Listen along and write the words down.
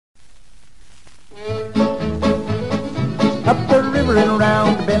Up the river and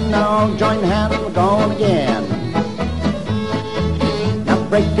around the bend, now join hands, we're gone again. Now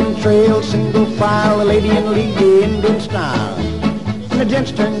breaking trail, single file, the lady in the lead, the Indian style. And the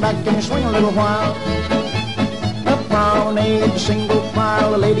gents turn back and you swing a little while. A promenade, single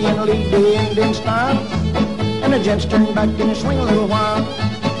file, the lady in the lead, the Indian style. And the gents turn back and you swing a little while.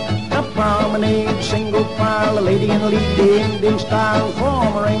 A promenade, single file, the lady in the lead, the Indian style.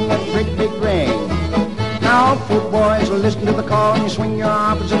 Form a ring, a great big ring. Now, foot boys, listen to the call, and you swing your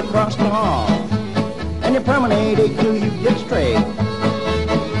opposite across the hall. And you promenade till you get straight.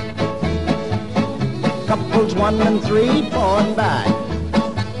 Couples 1 and 3, forward and back.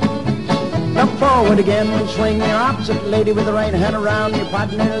 Now forward again and swing your opposite lady with the right hand around, your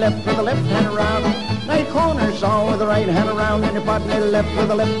partner left with the left hand around. Now your corners all with the right hand around, and your partner left with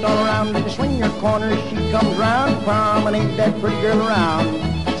the left all around. And you swing your corners, she comes round, promenade that pretty girl around.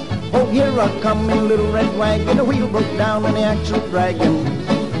 Oh, here I come in a little red wagon, the wheel broke down and the axle dragging.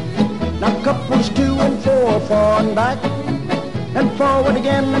 Now couples 2 and 4, forward and back. And forward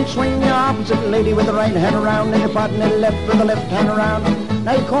again and swing your opposite lady with the right hand around, and your partner left with the left hand around.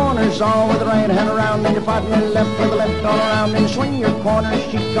 Now your corners all with the right hand around, and your partner left with the left all around. And you swing your corners,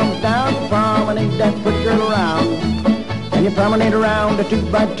 she comes down, promenade that pretty girl around. And you promenade around a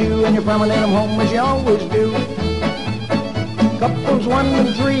 2 by 2, and you promenade them home as you always do. Couples 1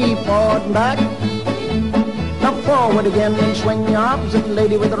 and 3, forward and back. Now forward again and swing your opposite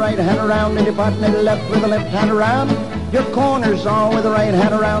lady with the right hand around, and your partner left with the left hand around. Your corners all with the right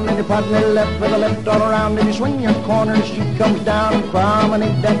hand around, and your partner left with the left all around. And you swing your corners, she comes down,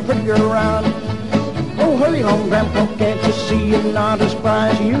 promenade that pretty girl around. Oh, hurry home, Grandpa, can't you see you're not as spry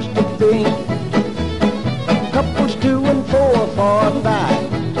as you used to be? Couples 2 and 4, forward and back.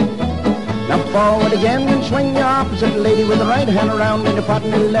 Now forward again and swing your opposite lady with the right hand around, and your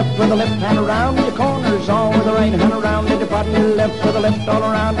partner left with the left hand around. Your corners all with the right hand around, and your partner left with the left all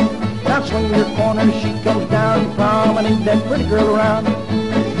around. Now swing your corners, she comes down, promenade that pretty girl around.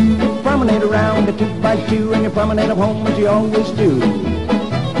 Promenade around a 2 by 2, and you promenade them home as you always do.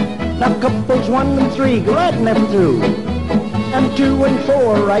 Now couples 1 and 3, go right and left through. And 2 and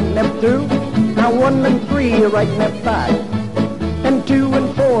 4, right and left through. Now 1 and 3, right and left back. And 2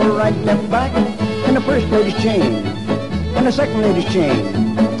 and 4, right and left back. And the first lady's chain. And the second lady's chain.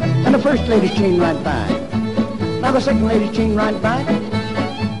 And the first lady's chain right back. Now the second lady's chain right back.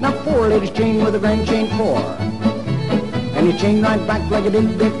 Now 4 ladies chain with a grand chain 4. And you chain right back like you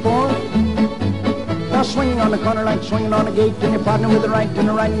did before. Now swing on the corner like swinging on a gate, and your partner with the right and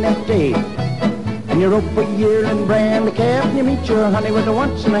the right and left 8. And you rope a year and brand a calf, and you meet your honey with a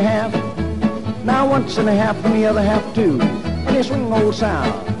 1 1/2. Now 1 1/2 and the other half too. And you swing old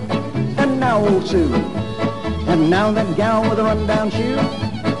Sal, and now old Sue. And now that gal with a rundown shoe.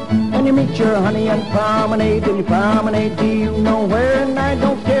 And you meet your honey and you promenade to you know where. And I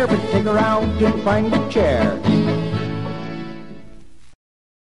don't care, but take her out and find a chair.